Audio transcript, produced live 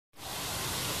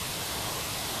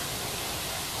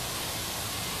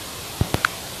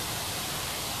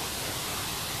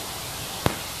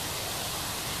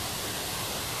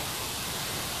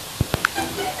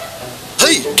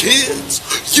Hey kids,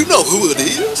 you know who it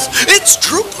is. It's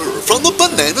Drooper from the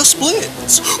Banana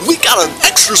Splits. We got an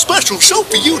extra special show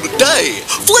for you today.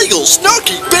 Fleagle,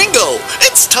 Snarky, Bingo,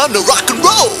 it's time to rock and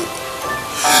roll.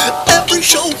 Every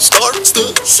show starts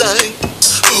the same.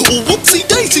 Whoopsie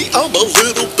daisy, I'm a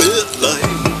little bit late.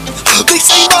 They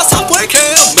say my software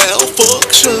can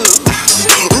malfunction.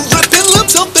 Ripping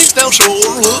lips up things now sure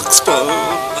looks fun.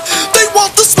 They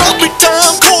want the sloppy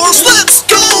time course, let's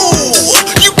go!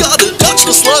 You gotta touch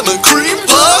the slime and cream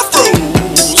pie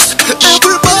froze.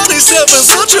 Everybody's having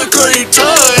such a great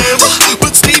time.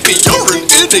 But Stevie, you're an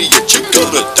idiot, you're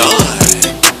gonna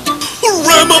die.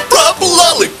 Ram a proper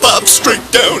lollipop straight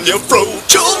down your throat.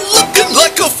 You're looking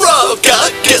like a frog,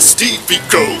 I guess Stevie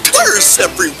croaked. Where's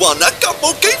everyone? I got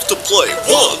more games to play.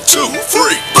 1, 2,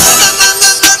 3.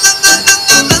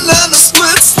 Banana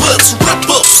splits, let's rip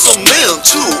up some men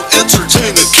to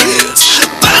entertain the kids.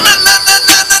 Banana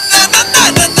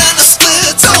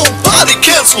splits, oh, body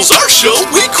cancels our show,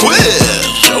 we quit.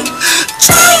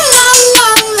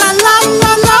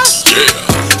 Tra-la-la-la-la-la-la. Yeah.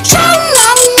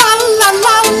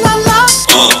 Tra-la-la-la-la-la-la.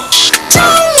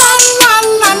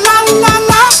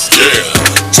 Tra-la-la-la-la-la-la. Yeah.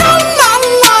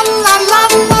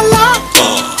 Tra-la-la-la-la-la-la.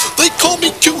 They call me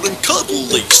cute and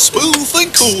cuddly, smooth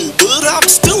and cool, but I'm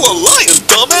still a lion,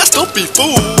 dumbass, don't be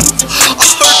fooled. I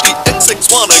heard the XX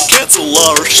wanna cancel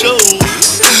our show,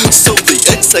 so the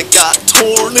XX got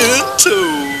torn in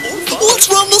two. Let's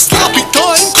run the sloppy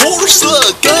time course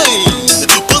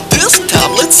again, but this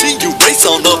time let's see you race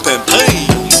on up in pain.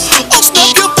 Oh,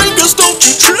 snap your fingers, don't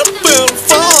you trip and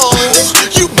fall.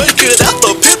 You make it out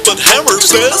the pit, but Hammer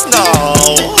says no.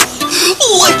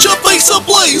 Light your face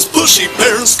ablaze, pushy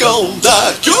parents gon'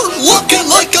 die. You're looking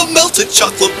like a melted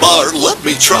chocolate bar, let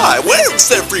me try. Where's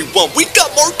everyone? We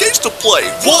got more games to play.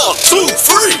 1, 2,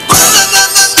 3.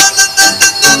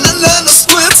 Banana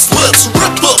splits, let's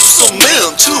rip up some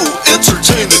men to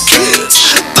entertain the kids.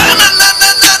 Banana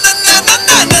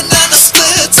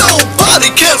splits, oh, body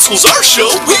cancels our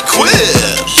show, we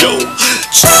quit. Yo,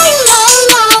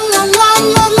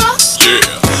 tra-la-la-la-la-la-la. Yeah.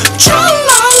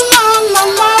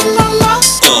 Tra-la-la-la-la-la-la.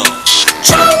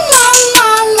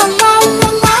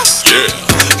 Tra-la-la-la-la-la-la. Yeah.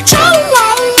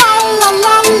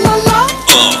 Tra-la-la-la-la-la-la.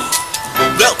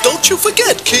 Now don't you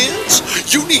forget, kids,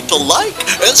 you need to like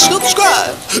and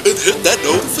subscribe and hit that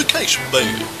notification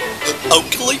bell.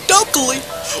 Oakley dokley.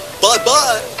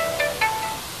 Bye-bye.